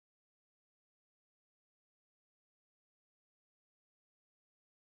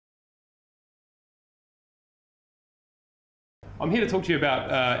I'm here to talk to you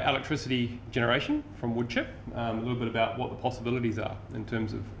about electricity generation from wood chip, a little bit about what the possibilities are in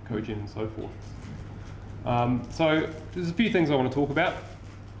terms of cogen and so forth. So there's a few things I want to talk about.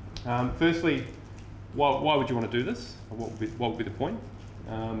 Firstly, why would you want to do this? What would be the point?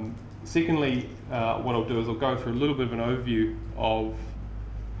 Secondly, what I'll do is I'll go through a little bit of an overview of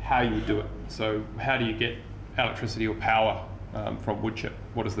how you do it. So how do you get electricity or power from wood chip?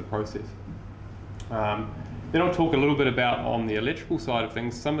 What is the process? Then I'll talk a little bit about, on the electrical side of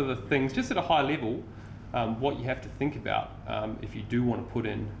things, some of the things, just at a high level, what you have to think about if you do want to put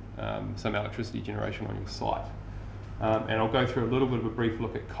in some electricity generation on your site. And I'll go through a little bit of a brief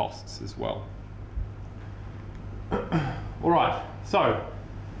look at costs as well. All right, so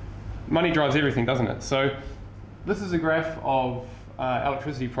money drives everything, doesn't it? So this is a graph of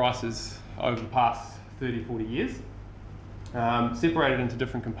electricity prices over the past 30, 40 years, separated into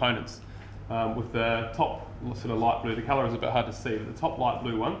different components. With the top sort of light blue, the colour is a bit hard to see, but the top light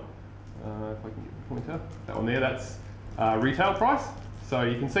blue one, if I can get the pointer, that one there, that's retail price. So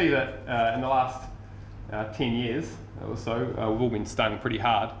you can see that in the last 10 years or so, we've all been stung pretty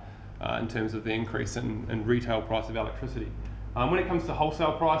hard in terms of the increase in retail price of electricity. When it comes to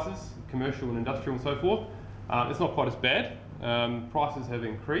wholesale prices, commercial and industrial and so forth, it's not quite as bad. Prices have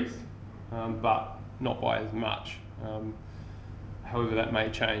increased, but not by as much. However, that may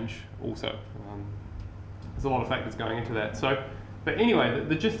change also. There's a lot of factors going into that. So, but anyway,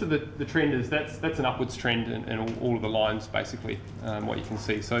 the gist of the trend is that's an upwards trend in all of the lines, basically, what you can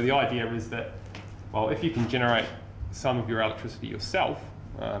see. So the idea is that, well, if you can generate some of your electricity yourself,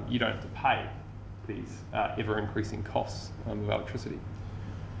 you don't have to pay these ever-increasing costs of electricity.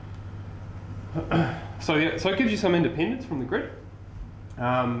 So it gives you some independence from the grid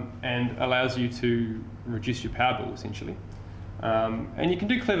and allows you to reduce your power bill, essentially. And you can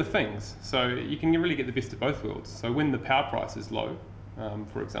do clever things, so you can really get the best of both worlds. So when the power price is low,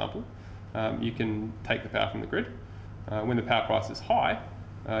 for example, you can take the power from the grid. When the power price is high,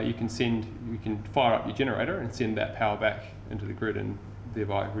 you can fire up your generator and send that power back into the grid and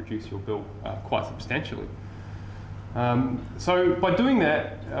thereby reduce your bill quite substantially. So by doing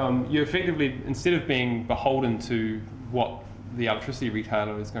that, you effectively, instead of being beholden to what the electricity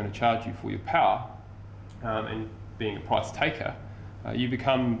retailer is going to charge you for your power, and being a price taker, you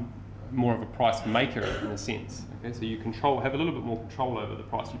become more of a price maker in a sense. Okay? So you have a little bit more control over the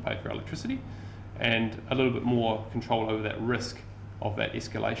price you pay for electricity and a little bit more control over that risk of that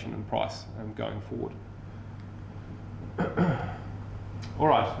escalation in price going forward. All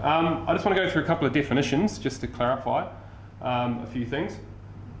right, I just want to go through a couple of definitions just to clarify a few things.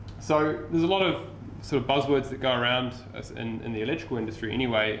 So there's a lot of sort of buzzwords that go around in the electrical industry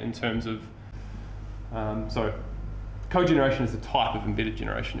anyway, in terms of so cogeneration is a type of embedded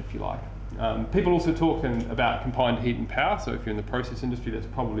generation, if you like. People also talk about combined heat and power, so if you're in the process industry, that's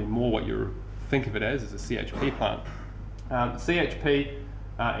probably more what you think of it as a CHP plant. CHP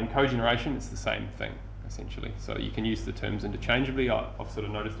and cogeneration, it's the same thing, essentially. So you can use the terms interchangeably. I've sort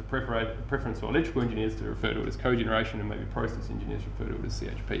of noticed a preference for electrical engineers to refer to it as cogeneration, and maybe process engineers refer to it as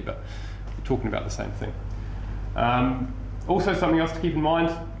CHP, but we're talking about the same thing. Also, something else to keep in mind,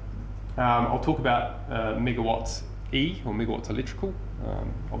 I'll talk about megawatts E, or megawatts electrical,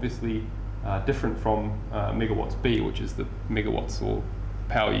 obviously different from megawatts B, which is the megawatts or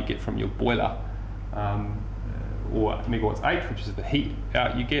power you get from your boiler, or megawatts H, which is the heat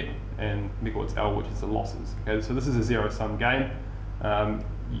out you get, and megawatts L, which is the losses. Okay, so this is a zero-sum game.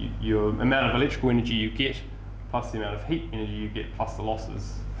 Your amount of electrical energy you get plus the amount of heat energy you get plus the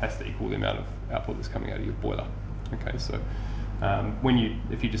losses has to equal the amount of output that's coming out of your boiler. Okay, so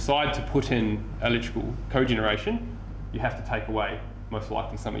if you decide to put in electrical cogeneration, you have to take away most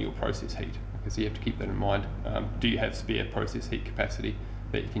likely some of your process heat. Okay, so you have to keep that in mind. Do you have spare process heat capacity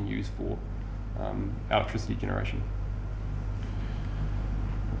that you can use for electricity generation?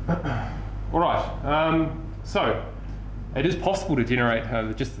 All right, so it is possible to generate,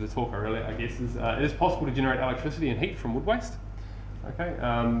 the gist of the talk I guess is, it is possible to generate electricity and heat from wood waste. Okay,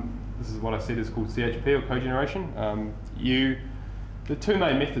 this is what I said is called CHP or cogeneration. The two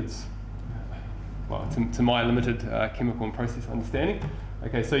main methods, well, to my limited chemical and process understanding.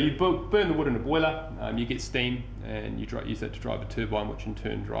 Okay, so you burn the wood in a boiler, you get steam, and you use that to drive a turbine, which in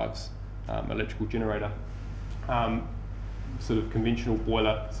turn drives electrical generator. Sort of conventional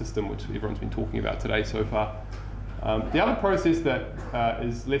boiler system, which everyone's been talking about today so far. The other process that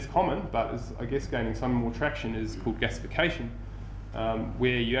is less common, but is, I guess, gaining some more traction, is called gasification,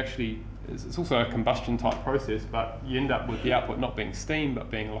 where you actually, it's also a combustion type process, but you end up with the output not being steam, but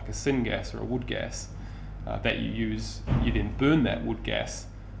being like a syngas or a wood gas that you use. You then burn that wood gas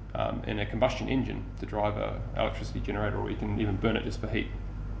in a combustion engine to drive an electricity generator, or you can even burn it just for heat.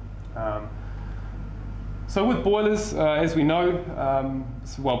 So with boilers, as we know,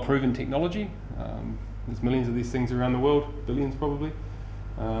 it's a well-proven technology. There's millions of these things around the world, billions probably,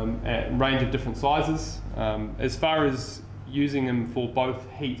 at a range of different sizes. As far as using them for both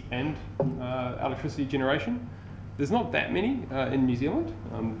heat and electricity generation, there's not that many in New Zealand,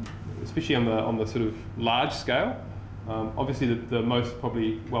 especially on the sort of large scale. Obviously, the most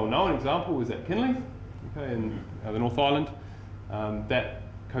probably well-known example is at Kinleith, okay, in the North Island. That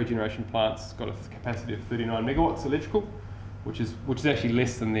cogeneration plant's got a capacity of 39 megawatts electrical, which is actually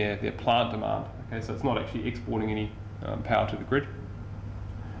less than their plant demand. Okay, so it's not actually exporting any power to the grid.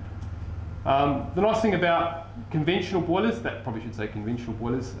 The nice thing about conventional boilers, that probably should say conventional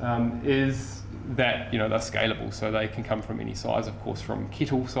boilers, is that they're scalable, so they can come from any size, of course, from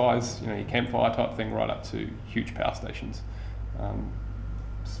kettle size, your campfire type thing, right up to huge power stations.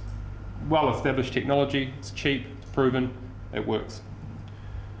 Well-established technology, it's cheap, it's proven, it works.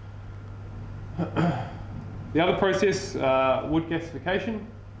 The other process, wood gasification,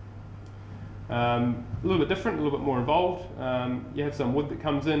 a little bit different, a little bit more involved. You have some wood that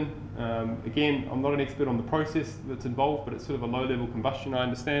comes in. Again, I'm not an expert on the process that's involved, but it's sort of a low-level combustion, I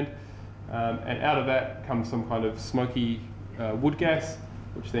understand. And out of that comes some kind of smoky wood gas,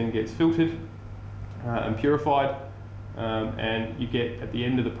 which then gets filtered and purified. And you get, at the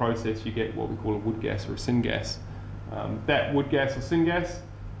end of the process, you get what we call a wood gas or a syngas. That wood gas or syngas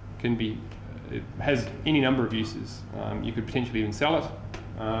it has any number of uses. You could potentially even sell it.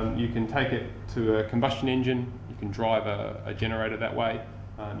 You can take it to a combustion engine. You can drive a generator that way.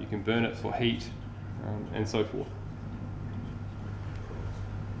 You can burn it for heat, and so forth.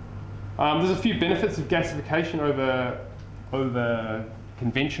 There's a few benefits of gasification over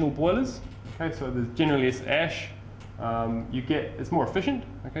conventional boilers. Okay, so there's generally less ash. It's more efficient.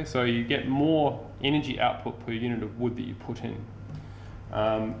 Okay, so you get more energy output per unit of wood that you put in.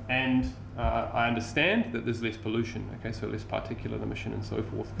 And I understand that there's less pollution, okay, so less particulate emission and so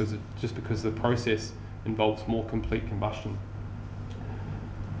forth, because the process involves more complete combustion.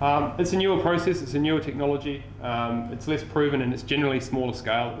 It's a newer process, it's a newer technology, it's less proven, and it's generally smaller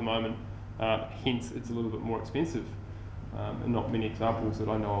scale at the moment, hence it's a little bit more expensive, and not many examples that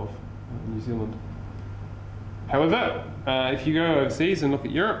I know of in New Zealand. However, if you go overseas and look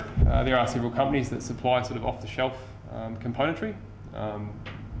at Europe, there are several companies that supply sort of off-the-shelf componentry.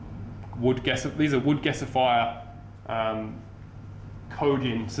 These are wood gasifier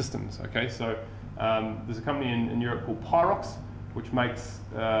cogen systems. Okay, so there's a company in Europe called Pyrox, which makes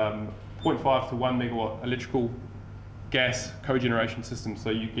 0.5 to 1 megawatt electrical gas cogeneration systems. So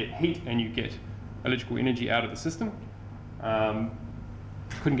you get heat and you get electrical energy out of the system.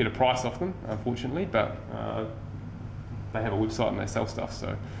 Couldn't get a price off them, unfortunately, but they have a website and they sell stuff,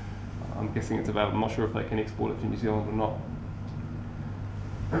 so I'm guessing it's available. I'm not sure if they can export it to New Zealand or not.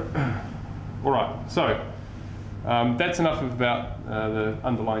 All right, so that's enough about the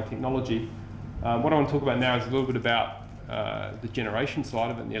underlying technology. What I want to talk about now is a little bit about the generation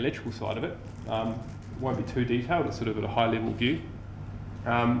side of it and the electrical side of it. Won't be too detailed, it's sort of at a high level view.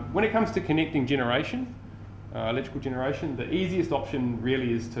 When it comes to connecting generation, electrical generation, the easiest option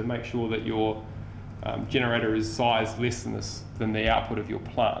really is to make sure that your generator is sized less than the output of your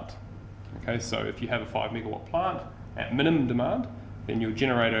plant. Okay, so if you have a 5 megawatt plant at minimum demand, then your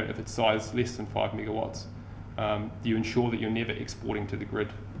generator, if it's sized less than 5 megawatts, you ensure that you're never exporting to the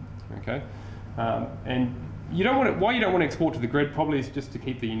grid. Okay, and why you don't want to export to the grid probably is just to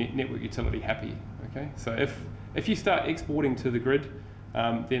keep the network utility happy. Okay, so if you start exporting to the grid,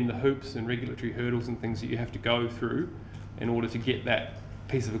 then the hoops and regulatory hurdles and things that you have to go through in order to get that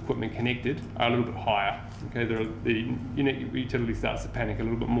piece of equipment connected are a little bit higher. Okay, the utility starts to panic a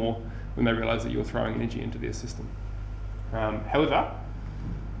little bit more when they realise that you're throwing energy into their system. However,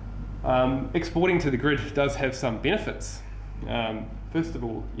 exporting to the grid does have some benefits. First of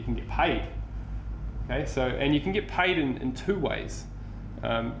all, you can get paid. Okay, and you can get paid in two ways.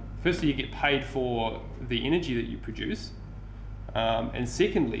 Firstly, you get paid for the energy that you produce, and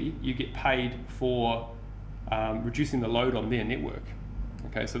secondly, you get paid for reducing the load on their network.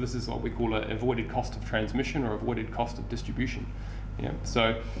 Okay, so this is what we call an avoided cost of transmission or avoided cost of distribution. Yeah,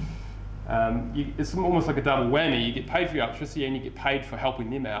 so it's almost like a double whammy. You get paid for your electricity and you get paid for helping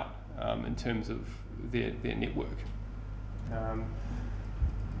them out in terms of their network.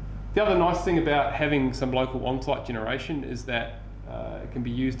 The other nice thing about having some local on-site generation is that it can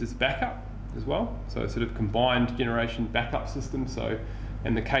be used as backup as well. So sort of combined generation backup system. So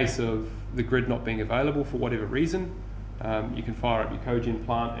in the case of the grid not being available for whatever reason, you can fire up your cogen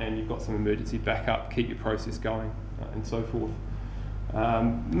plant and you've got some emergency backup, keep your process going, and so forth.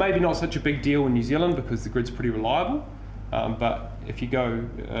 Maybe not such a big deal in New Zealand because the grid's pretty reliable, but if you go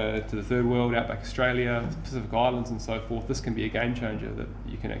to the third world, outback Australia, Pacific Islands and so forth, this can be a game changer that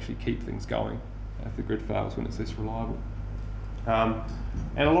you can actually keep things going if the grid fails when it's less reliable. And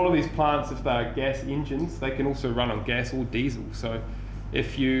a lot of these plants, if they're gas engines, they can also run on gas or diesel. So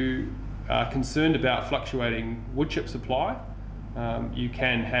if you are concerned about fluctuating wood chip supply, you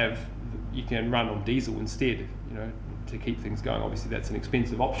can run on diesel instead, to keep things going. Obviously that's an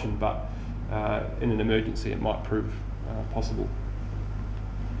expensive option, but in an emergency it might prove possible.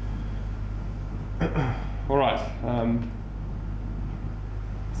 All right,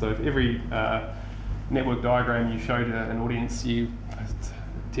 so if every network diagram you show to an audience, you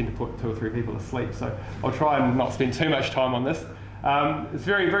tend to put 2 or 3 people asleep, so I'll try and not spend too much time on this. It's a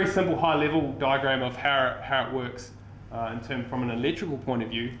very, very simple high-level diagram of how it works from an electrical point of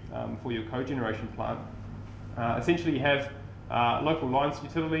view for your cogeneration plant. Essentially you have local lines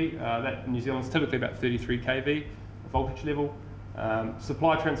utility, that in New Zealand is typically about 33 kV voltage level.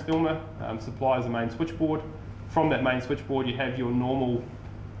 Supply transformer supplies a main switchboard. From that main switchboard you have your normal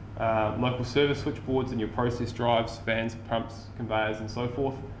local service switchboards and your process drives, fans, pumps, conveyors and so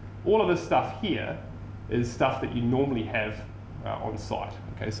forth. All of this stuff here is stuff that you normally have on site.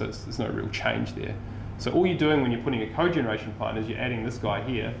 Okay, so there's no real change there. So all you're doing when you're putting a cogeneration plant is you're adding this guy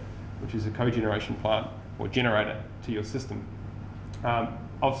here, which is a cogeneration plant or generator, to your system. I've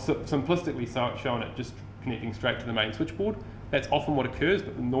simplistically shown it just connecting straight to the main switchboard. That's often what occurs,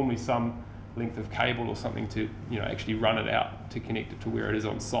 but normally some length of cable or something to actually run it out to connect it to where it is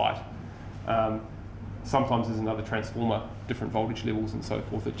on site. Sometimes there's another transformer, different voltage levels and so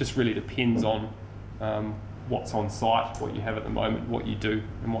forth. It just really depends on what's on site, what you have at the moment, what you do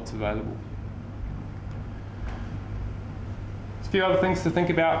and what's available. There's a few other things to think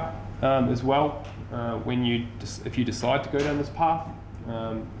about as well if you decide to go down this path.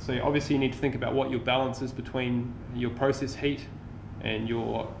 So obviously you need to think about what your balance is between your process heat and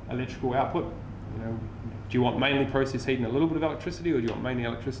your electrical output. Do you want mainly process heat and a little bit of electricity, or do you want mainly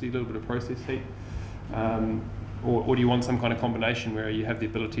electricity, a little bit of process heat? Or do you want some kind of combination where you have the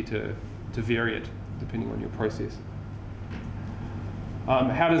ability to vary it depending on your process?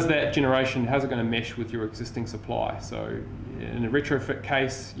 How does that generation, how's it going to mesh with your existing supply? So in a retrofit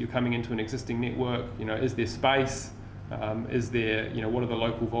case, you're coming into an existing network, is there space? Is there, what are the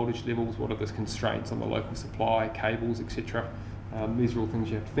local voltage levels? What are the constraints on the local supply, cables, etc.? These are all things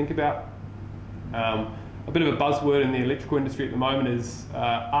you have to think about. A bit of a buzzword in the electrical industry at the moment is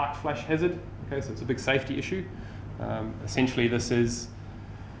arc flash hazard. Okay, so it's a big safety issue. Essentially, this is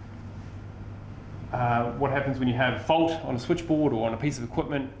what happens when you have a fault on a switchboard or on a piece of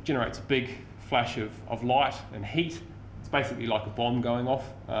equipment. It generates a big flash of light and heat. It's basically like a bomb going off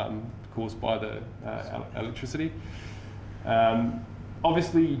caused by the electricity.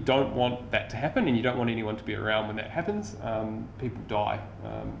 Obviously, you don't want that to happen, and you don't want anyone to be around when that happens. People die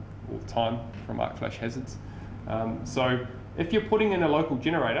all the time from arc flash hazards. So if you're putting in a local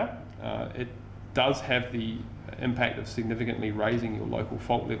generator, it does have the impact of significantly raising your local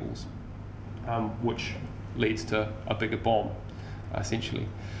fault levels, which leads to a bigger bomb, essentially.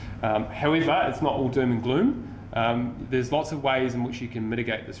 However, it's not all doom and gloom. There's lots of ways in which you can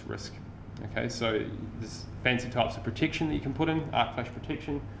mitigate this risk. Okay, so there's fancy types of protection that you can put in, arc flash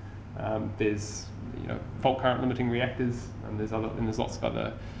protection. There's fault current limiting reactors, and there's lots of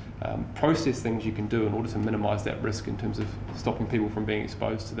other process things you can do in order to minimise that risk in terms of stopping people from being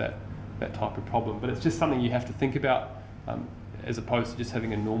exposed to that type of problem. But it's just something you have to think about as opposed to just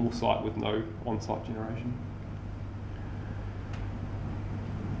having a normal site with no on-site generation.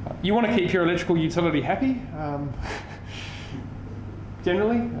 You want to keep your electrical utility happy.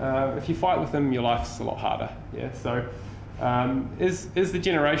 Generally, if you fight with them, your life's a lot harder. Yeah. So, is the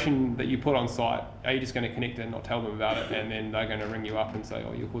generation that you put on site? Are you just going to connect it and not tell them about it, and then they're going to ring you up and say,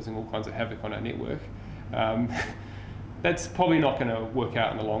 "Oh, you're causing all kinds of havoc on our network"? That's probably not going to work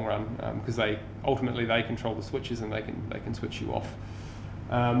out in the long run because ultimately they control the switches and they can switch you off.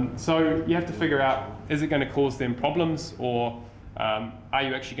 So you have to figure out: is it going to cause them problems, or are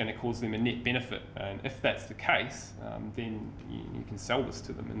you actually going to cause them a net benefit? And if that's the case, then you can sell this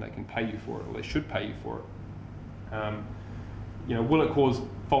to them and they can pay you for it, or they should pay you for it. Will it cause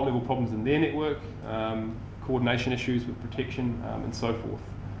fault level problems in their network, coordination issues with protection, and so forth?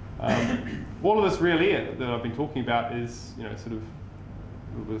 All of this really that I've been talking about is, sort of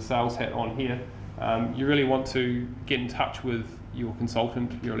with a sales hat on here. You really want to get in touch with your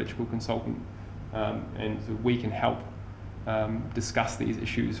consultant, your electrical consultant, and so we can help discuss these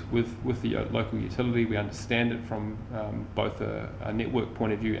issues with the local utility. We understand it from both a network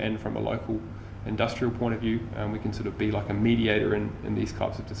point of view and from a local industrial point of view, we can sort of be like a mediator in these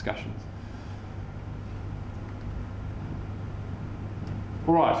types of discussions.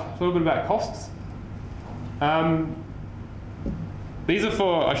 All right, a little bit about costs. These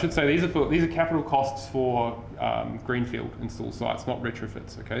are capital costs for greenfield install sites, not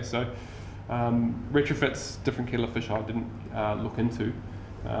retrofits. Okay, so retrofits, different kettle of fish I didn't look into,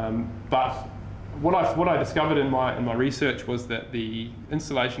 but what I discovered in my research was that the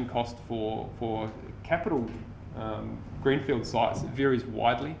installation cost for capital greenfield sites varies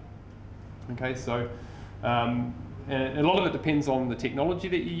widely. Okay, so and a lot of it depends on the technology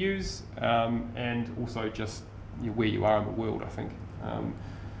that you use, and also just where you are in the world, I think,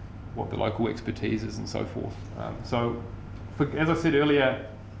 what the local expertise is and so forth. As I said earlier,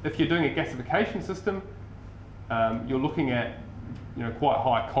 if you're doing a gasification system, you're looking at quite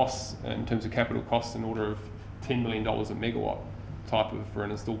high costs in terms of capital costs, in order of $10 million a megawatt type of for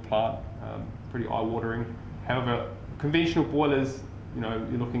an installed plant, pretty eye-watering. However, conventional boilers,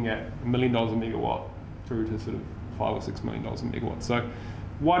 you're looking at $1 million a megawatt through to sort of $5 or $6 million a megawatt. So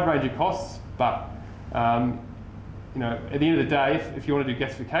wide range of costs, but at the end of the day, if you want to do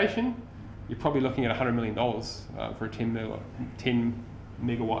gasification, you're probably looking at $100 million for a 10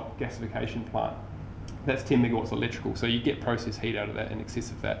 megawatt gasification plant. That's 10 megawatts electrical, so you get process heat out of that in excess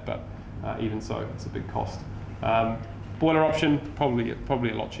of that, but even so, it's a big cost. Boiler option, probably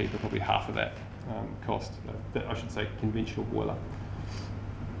a lot cheaper, probably half of that cost, I should say conventional boiler.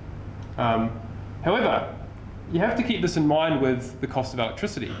 However, you have to keep this in mind with the cost of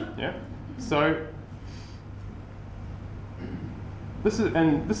electricity. Yeah. So this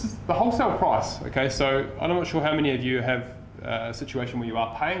is the wholesale price. Okay. So I'm not sure how many of you have a situation where you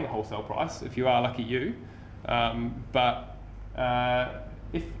are paying the wholesale price. If you are, lucky you. But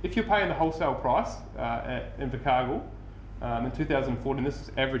if you're paying the wholesale price at Invercargill in 2014, this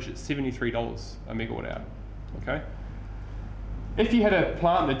is averaged at $73 a megawatt hour. Okay. If you had a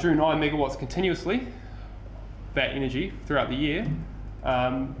plant that drew 9 megawatts continuously, that energy throughout the year,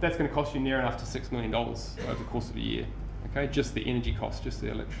 that's going to cost you near enough to $6 million over the course of a year. Okay, just the energy cost, just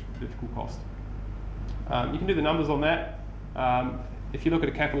the electrical cost. You can do the numbers on that. If you look at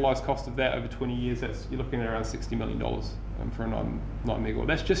a capitalised cost of that over 20 years, you're looking at around $60 million for a 9 megawatt.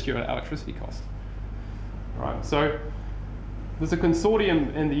 That's just your electricity cost. All right. So there's a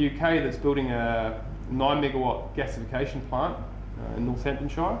consortium in the UK that's building a 9 megawatt gasification plant in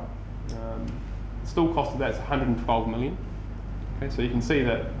Northamptonshire. Install cost of that is $112 million. Okay, so you can see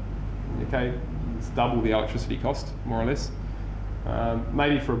that, okay, it's double the electricity cost, more or less.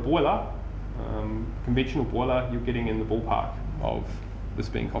 Maybe for a boiler, conventional boiler, you're getting in the ballpark of this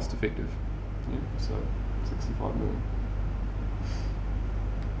being cost effective. Yeah, so 65 million.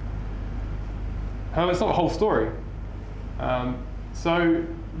 It's not the whole story. So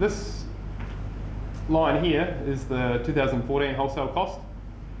this line here is the 2014 wholesale cost,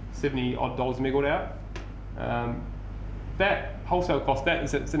 $70 odd a megawatt hour. That wholesale cost,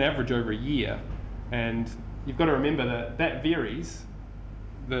 it's an average over a year, and you've got to remember that varies.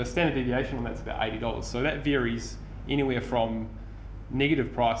 The standard deviation on that's about $80, so that varies anywhere from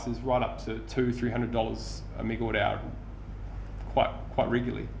negative prices right up to $200–300 a megawatt hour, quite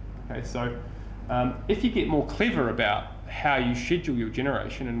regularly. Okay, so if you get more clever about how you schedule your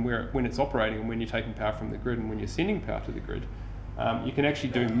generation and when it's operating and when you're taking power from the grid and when you're sending power to the grid, you can actually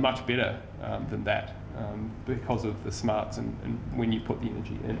do much better than that because of the smarts and when you put the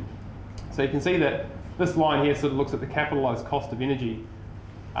energy in. So you can see that this line here sort of looks at the capitalised cost of energy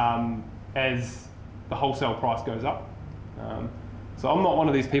as the wholesale price goes up. So I'm not one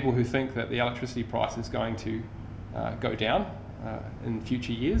of these people who think that the electricity price is going to go down in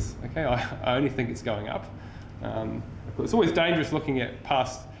future years. Okay, I only think it's going up. It's always dangerous looking at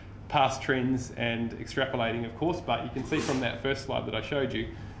past trends and extrapolating, of course, but you can see from that first slide that I showed you,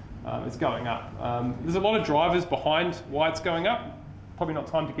 it's going up. There's a lot of drivers behind why it's going up. Probably not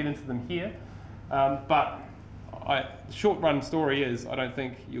time to get into them here, but the short run story is I don't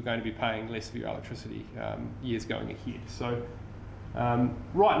think you're going to be paying less for your electricity years going ahead. So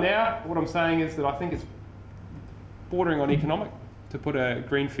right now, what I'm saying is that I think it's bordering on economic to put a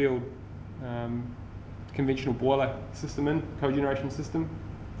greenfield conventional boiler system in, cogeneration system,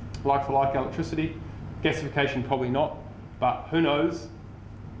 like for like electricity. Gasification probably not, but who knows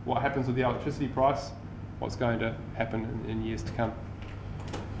what happens with the electricity price, what's going to happen in years to come.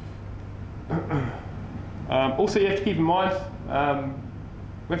 Also, you have to keep in mind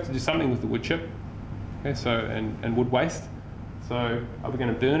we have to do something with the wood chip, okay, so and wood waste. So are we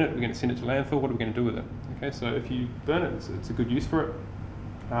going to burn it? We're going to send it to landfill. What are we going to do with it? Okay, so if you burn it, it's a good use for it.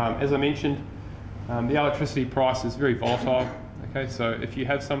 As I mentioned, the electricity price is very volatile. Okay, so if you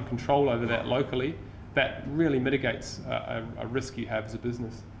have some control over that locally, that really mitigates a risk you have as a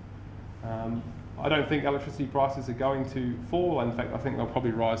business. I don't think electricity prices are going to fall. In fact, I think they'll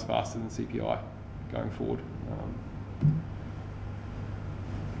probably rise faster than CPI going forward.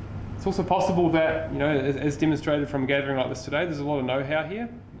 It's also possible that, as demonstrated from a gathering like this today, there's a lot of know-how here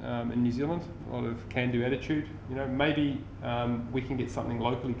in New Zealand, a lot of can-do attitude. Maybe we can get something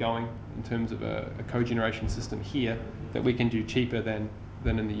locally going in terms of a cogeneration system here that we can do cheaper than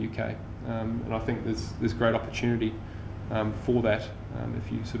in the UK. And I think there's great opportunity for that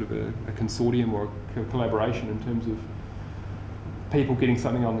if you sort of a consortium or a collaboration in terms of people getting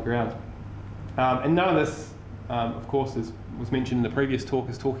something on the ground. And none of this, of course, as was mentioned in the previous talk,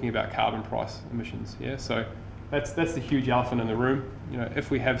 is talking about carbon price emissions. Yeah, so that's the huge elephant in the room.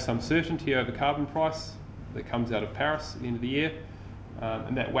 If we have some certainty over carbon price that comes out of Paris at the end of the year,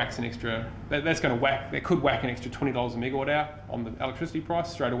 and that whacks an extra, that could whack an extra $20 a megawatt hour on the electricity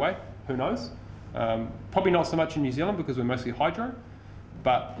price straight away. Who knows? Probably not so much in New Zealand because we're mostly hydro,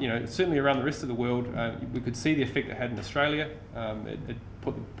 but certainly around the rest of the world, we could see the effect it had in Australia. It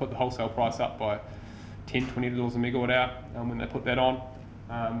put the wholesale price up by $10, $20 a megawatt hour when they put that on,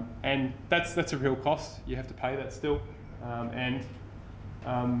 and that's a real cost. You have to pay that still,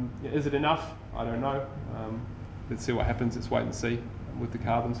 is it enough? I don't know. Let's see what happens. Let's wait and see with the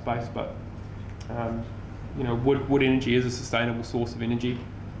carbon space. But wood energy is a sustainable source of energy.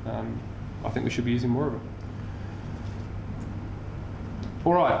 I think we should be using more of it.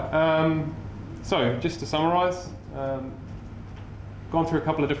 All right. So just to summarise. Gone through a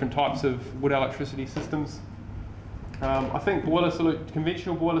couple of different types of wood electricity systems. I think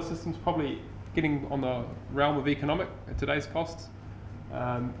conventional boiler systems probably getting on the realm of economic at today's costs.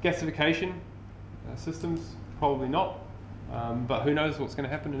 Gasification systems, probably not. But who knows what's going to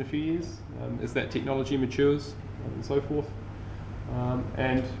happen in a few years as that technology matures and so forth.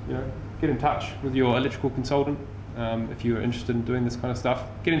 And get in touch with your electrical consultant if you're interested in doing this kind of stuff.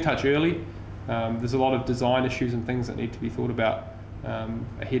 Get in touch early. There's a lot of design issues and things that need to be thought about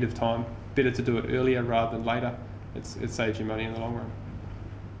ahead of time. Better to do it earlier rather than later. It saves you money in the long run.